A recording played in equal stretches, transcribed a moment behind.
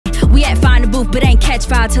We had find the booth, but ain't catch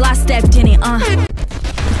fire till I stepped in it,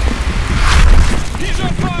 He's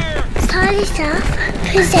on fire! Charlie Sloth,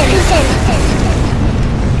 present.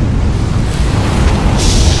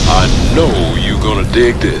 I know you're gonna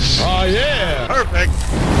dig this. Oh yeah! Perfect!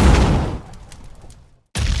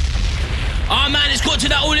 Oh man, it's got to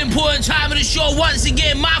that all-important time of the show once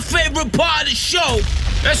again. My favorite part of the show.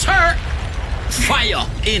 That's her. Fire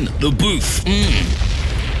in the booth.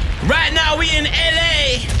 Right now we in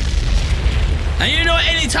LA. And you know,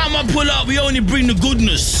 anytime I pull up, we only bring the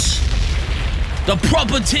goodness. The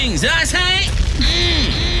proper things. Did I say?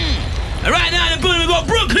 And right now in the building we got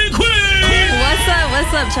Brooklyn Queen.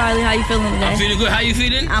 What's up, Charlie? How you feeling today? I'm feeling good. How you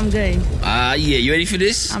feeling? I'm good. Yeah, you ready for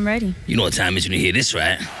this? I'm ready. You know what time it is when you hear this,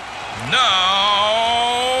 right? Now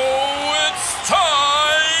it's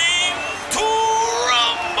time to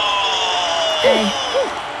rumble! Hey.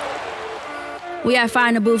 We at Fire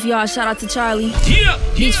in the Booth, y'all. Shout out to Charlie. Yeah!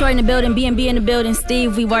 Detroit in the building, B&B in the building.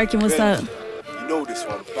 Steve, we working. What's up? You know this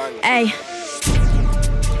one, bang. Hey.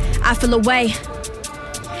 I feel away.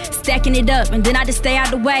 Stacking it up, and then I just stay out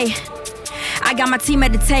the way. I got my team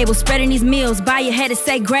at the table, spreading these meals. Bow your head and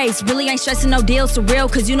say grace. Really ain't stressing no deals for real,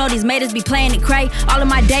 cause you know these haters be playing it cray. All of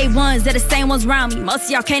my day ones, they're the same ones around me. Most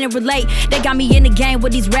of y'all can't relate. They got me in the game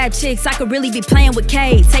with these rap chicks. I could really be playing with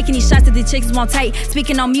K. Taking these shots that these chicks won't take.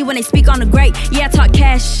 Speaking on me when they speak on the great. Yeah, I talk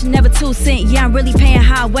cash, never 2 cents. Yeah, I'm really paying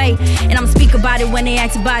highway. And I'ma speak about it when they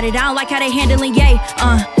ask about it. I don't like how they handling yay.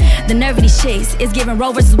 The nerve of these chicks is giving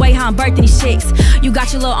Roe versus Wade how I'm birthing these chicks. You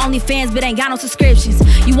got your little OnlyFans, but ain't got no subscriptions.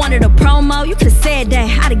 You wanted a promo, you could've said that.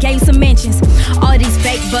 I'd've gave you some mentions. All of these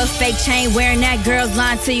fake buff, fake chain wearing that girl's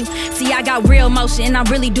lying to you. See, I got real motion, and I'm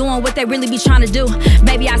really doing what they really be trying to do.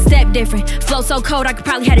 Baby, I step different. Flow so cold, I could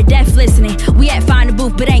probably have a deaf listening. We had find the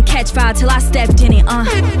booth, but ain't catch fire till I stepped in it,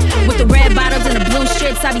 With the red bottoms and the blue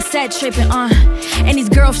strips, I be set tripping, And these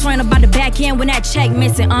girls throwing up by the back end when that check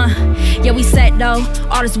missing, Yeah, we set though.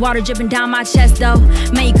 All this water dripping down my chest though.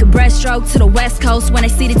 Man, you could breaststroke to the West Coast when they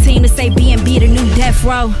see the team to say B&B the new death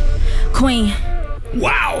row. Queen.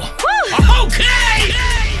 Wow. Okay.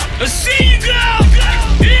 I see you, girl.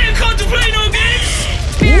 You didn't come to play no games.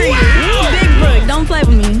 Period. Wow. Big Brook, don't play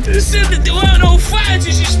with me. It said that there weren't no fires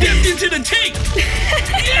till she stepped into the tank.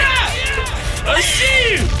 Yeah. I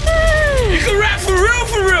see you. You can rap for real,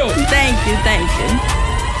 for real. Thank you, thank you.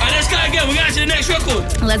 All right, let's go again. We got to the next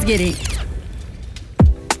record. Let's get it.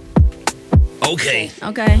 Okay.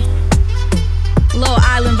 Okay. Little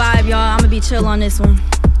island vibe, y'all. I'ma be chill on this one.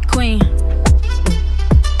 Queen.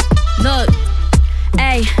 Look,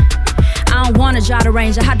 ayy, I don't wanna draw the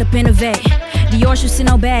range, I had to innovate. Dior shoes in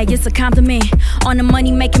no bag, it's a compliment. On the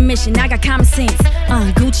money making mission, I got common sense.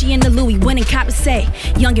 Gucci and the Louis, winning copper say.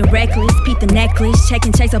 Young and reckless, peep the necklace.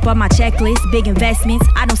 Checking checks up on my checklist. Big investments,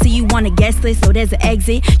 I don't see you on a guest list, so there's an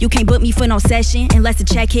exit. You can't book me for no session unless the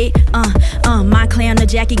check hit. My clay on the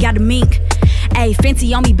jacket got a mink. Ayy,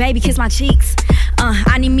 Fenty on me, baby, kiss my cheeks.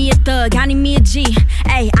 I need me a thug, I need me a G.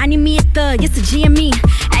 Ayy, I need me a thug, it's a G and me.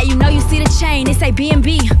 Ayy, you know you see the chain, it say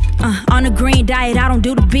B&B. On the green diet, I don't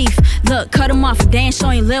do the beef. Look, cut them off, they ain't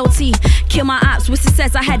showing loyalty. Kill my ops with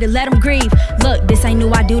success, I had to let them grieve. Look, this ain't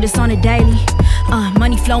new, I do this on a daily.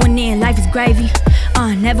 Money flowing in, life is gravy.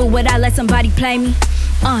 Never would I let somebody play me.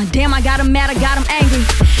 Damn, I got them mad, I got them angry.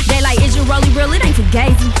 They like, is your rollie real? It ain't for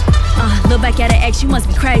gazy. Look back at an ex, you must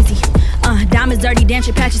be crazy. Diamonds dirty,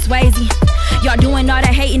 dancing patches Swayze. Y'all doing all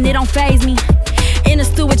that hating, it don't faze me. In the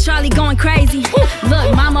stew with Charlie going crazy.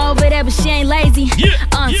 Look, mama over there, but she ain't lazy.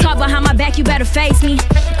 Talk behind my back, you better face me.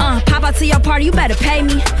 Pop out to your party, you better pay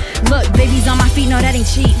me. Look, babies on my feet, no, that ain't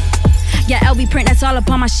cheap. Yeah, LV print, that's all up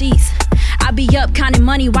on my sheets. I be up counting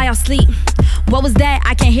money while y'all sleep. What was that?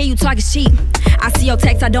 I can't hear you talking cheap. I see your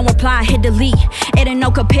text, I don't reply, I hit delete. It ain't no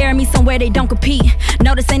comparing me somewhere they don't compete.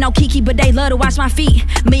 No, this ain't no Kiki, but they love to watch my feet.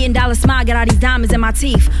 $1 million smile, got all these diamonds in my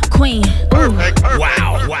teeth. Queen. Perfect.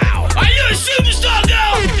 Wow, wow. Are you a superstar,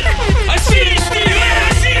 girl? I see it, Steve. Yeah,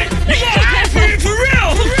 I see it. You gotta act for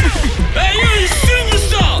real. Hey, you're a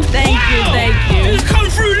superstar. Thank you, thank you. You come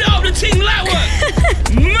through love the team light work.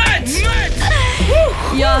 Mad.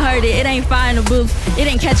 Y'all heard it, it ain't fire in the booth. It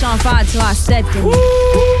ain't catch on fire till I stepped in.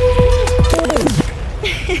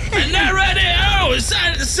 And that right there, it's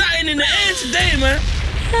something in the air today, man.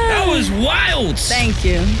 That was wild. Thank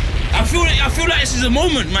you. I feel like this is a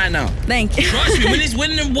moment right now. Thank you. Trust me,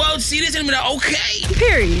 when the world see this, and be like, okay.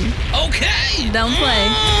 Period. Okay. Don't play.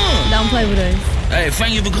 Don't play with us. Hey,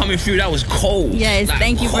 thank you for coming through. That was cold. Yes, like,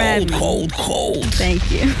 thank you for having me. Cold.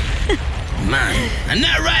 Thank you. Man, and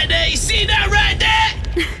that right there, you see that right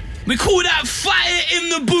there? We call that fire in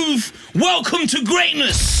the booth. Welcome to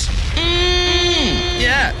greatness.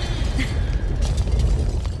 Yeah.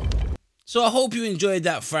 So I hope you enjoyed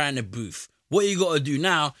that Fire in the Booth. What you got to do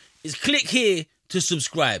now is click here to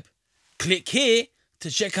subscribe. Click here to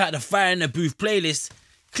check out the Fire in the Booth playlist.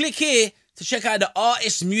 Click here to check out the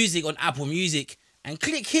artist's music on Apple Music. And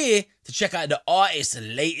click here to check out the artist's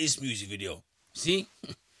latest music video. See?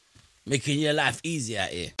 Making your life easier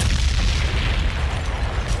out here.